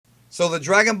So the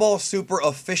Dragon Ball Super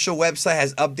official website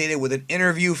has updated with an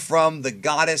interview from the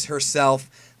goddess herself,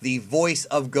 the voice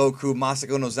of Goku,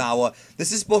 Masako Nozawa.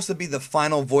 This is supposed to be the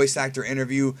final voice actor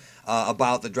interview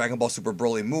about the Dragon Ball Super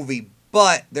Broly movie,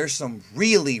 but there's some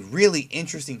really, really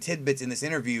interesting tidbits in this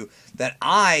interview that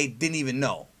I didn't even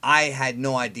know. I had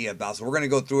no idea about. So we're going to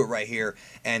go through it right here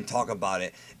and talk about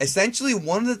it. Essentially,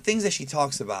 one of the things that she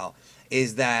talks about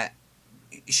is that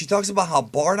she talks about how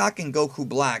Bardock and Goku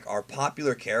Black are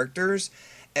popular characters,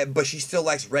 but she still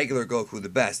likes regular Goku the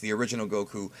best, the original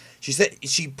Goku.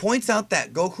 She points out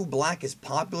that Goku Black is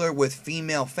popular with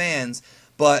female fans,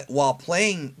 but while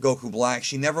playing Goku Black,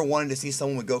 she never wanted to see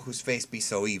someone with Goku's face be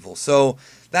so evil. So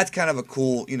that's kind of a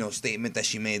cool, statement that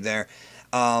she made there.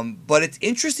 But it's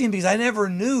interesting because I never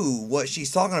knew what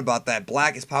she's talking about, that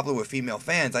Black is popular with female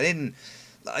fans. I didn't,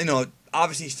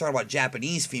 obviously she's talking about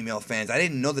Japanese female fans. I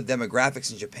didn't know the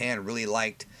demographics in Japan really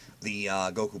liked the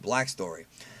Goku Black story.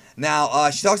 Now,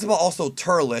 she talks about also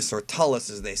Turles, or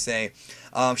Tullus as they say.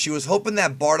 She was hoping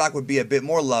that Bardock would be a bit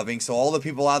more loving, so all the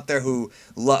people out there who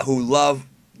love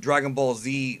Dragon Ball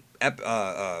Z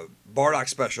Bardock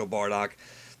Special Bardock,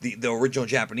 the original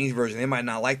Japanese version, they might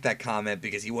not like that comment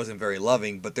because he wasn't very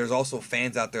loving, but there's also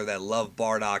fans out there that love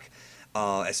Bardock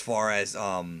as far as,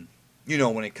 when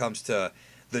it comes to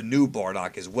the new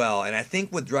Bardock as well. And I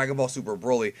think with Dragon Ball Super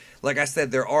Broly, like I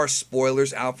said, there are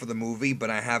spoilers out for the movie, but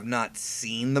I have not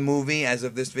seen the movie as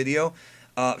of this video.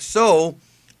 So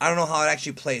I don't know how it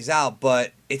actually plays out,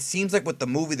 but it seems like with the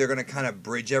movie, they're going to kind of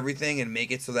bridge everything and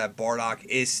make it so that Bardock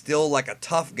is still like a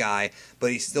tough guy, but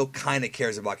he still kind of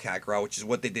cares about Kakarot, which is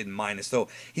what they did in Minus. So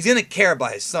he's going to care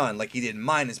about his son like he did in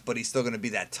Minus, but he's still going to be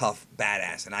that tough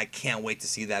badass. And I can't wait to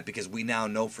see that because we now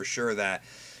know for sure that,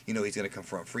 he's going to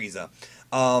confront Frieza.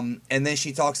 And then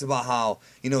she talks about how,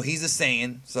 he's a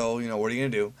Saiyan, so, what are you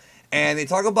going to do? And they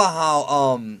talk about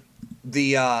how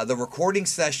the recording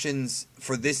sessions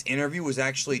for this interview was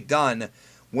actually done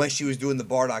when she was doing the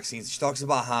Bardock scenes. She talks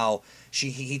about how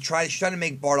she tried to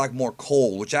make Bardock more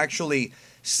cold, which actually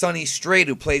Sonny Strait,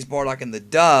 who plays Bardock in the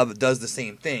dub, does the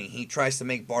same thing. He tries to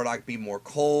make Bardock be more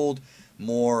cold,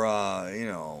 more,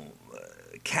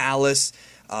 callous.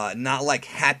 Not like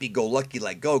happy-go-lucky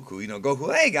like Goku.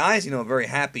 Goku, hey guys, very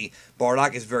happy.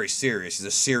 Bardock is very serious. He's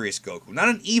a serious Goku. Not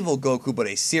an evil Goku, but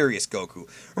a serious Goku.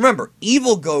 Remember,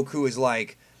 evil Goku is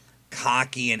like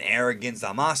cocky and arrogant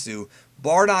Zamasu.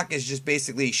 Bardock is just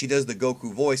basically, she does the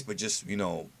Goku voice, but just,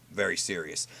 very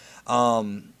serious. They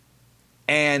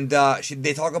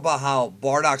talk about how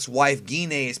Bardock's wife,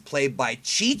 Gine, is played by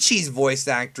Chi-Chi's voice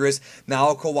actress,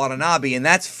 Naoko Watanabe. And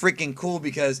that's freaking cool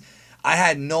because I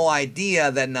had no idea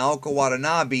that Naoko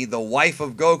Watanabe, the wife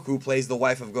of Goku, plays the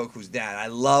wife of Goku's dad. I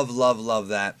love, love, love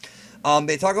that.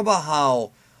 They talk about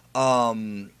how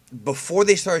before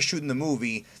they started shooting the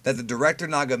movie, that the director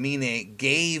Nagamine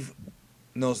gave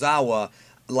Nozawa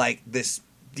like this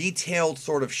detailed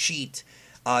sort of sheet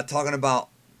talking about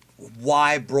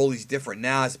why Broly's different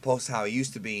now as opposed to how he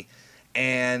used to be.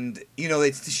 And,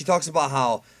 she talks about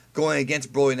how going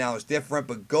against Broly now is different,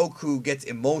 but Goku gets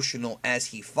emotional as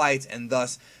he fights, and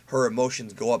thus her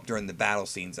emotions go up during the battle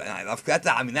scenes.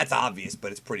 That's obvious,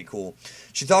 but it's pretty cool.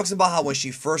 She talks about how when she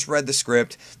first read the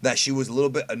script, that she was a little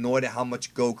bit annoyed at how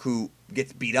much Goku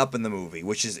gets beat up in the movie,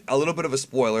 which is a little bit of a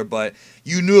spoiler, but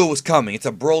you knew it was coming. It's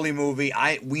a Broly movie.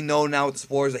 We know now with the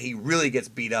spoilers that he really gets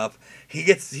beat up. He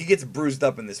gets bruised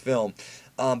up in this film.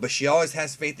 But she always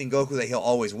has faith in Goku that he'll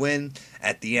always win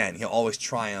at the end. He'll always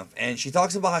triumph. And she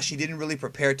talks about how she didn't really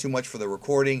prepare too much for the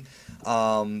recording.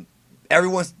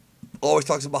 Everyone always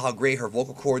talks about how great her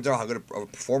vocal cords are, how good a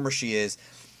performer she is.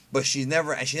 But she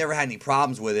never had any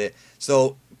problems with it.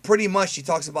 So pretty much she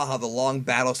talks about how the long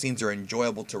battle scenes are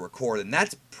enjoyable to record. And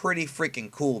that's pretty freaking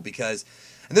cool because,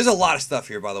 and there's a lot of stuff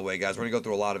here, by the way, guys. We're going to go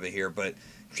through a lot of it here, but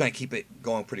I'm trying to keep it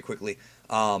going pretty quickly.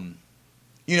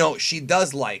 She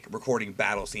does like recording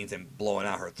battle scenes and blowing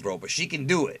out her throat, but she can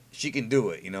do it. She can do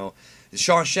it,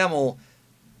 Sean Schemmel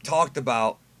talked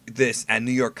about this at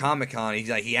New York Comic Con.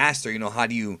 He asked her,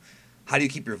 how do you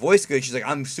keep your voice good? She's like,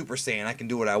 I'm Super Saiyan. I can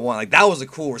do what I want. Like, that was a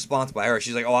cool response by her.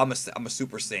 She's like, oh, I'm a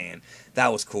Super Saiyan.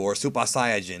 That was cool. Or Super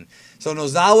Saiyajin. So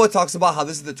Nozawa talks about how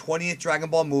this is the 20th Dragon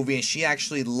Ball movie, and she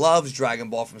actually loves Dragon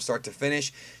Ball from start to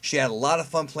finish. She had a lot of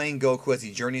fun playing Goku as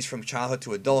he journeys from childhood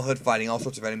to adulthood, fighting all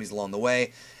sorts of enemies along the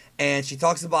way. And she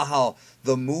talks about how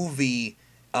the movie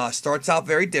starts out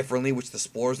very differently, which the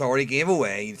spoilers already gave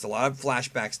away. It's a lot of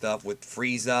flashback stuff with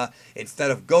Frieza instead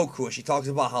of Goku. And she talks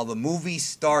about how the movie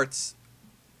starts,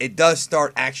 it does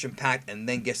start action-packed and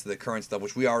then gets to the current stuff,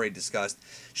 which we already discussed.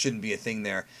 Shouldn't be a thing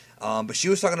there. But she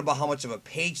was talking about how much of a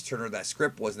page-turner that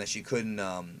script was and that she couldn't,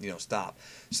 stop.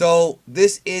 So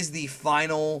this is the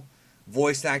final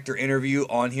voice actor interview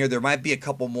on here. There might be a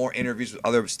couple more interviews with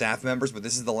other staff members, but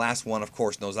this is the last one, of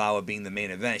course, Nozawa being the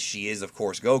main event. She is, of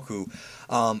course, Goku.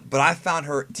 But I found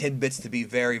her tidbits to be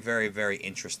very, very, very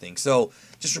interesting. So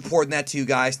just reporting that to you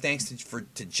guys. Thanks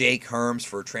to Jake Herms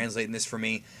for translating this for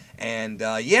me. And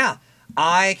yeah,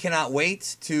 I cannot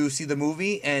wait to see the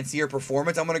movie and see her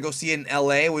performance. I'm going to go see it in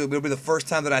LA. It'll be the first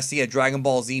time that I see a Dragon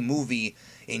Ball Z movie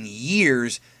in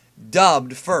years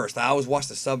dubbed first. I always watch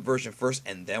the sub version first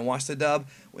and then watch the dub.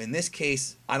 In this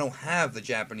case, I don't have the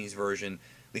Japanese version,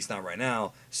 at least not right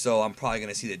now, so I'm probably going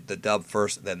to see the dub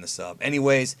first, then the sub.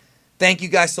 Anyways, thank you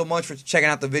guys so much for checking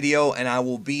out the video, and I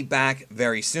will be back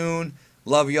very soon.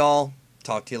 Love y'all.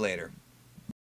 Talk to you later.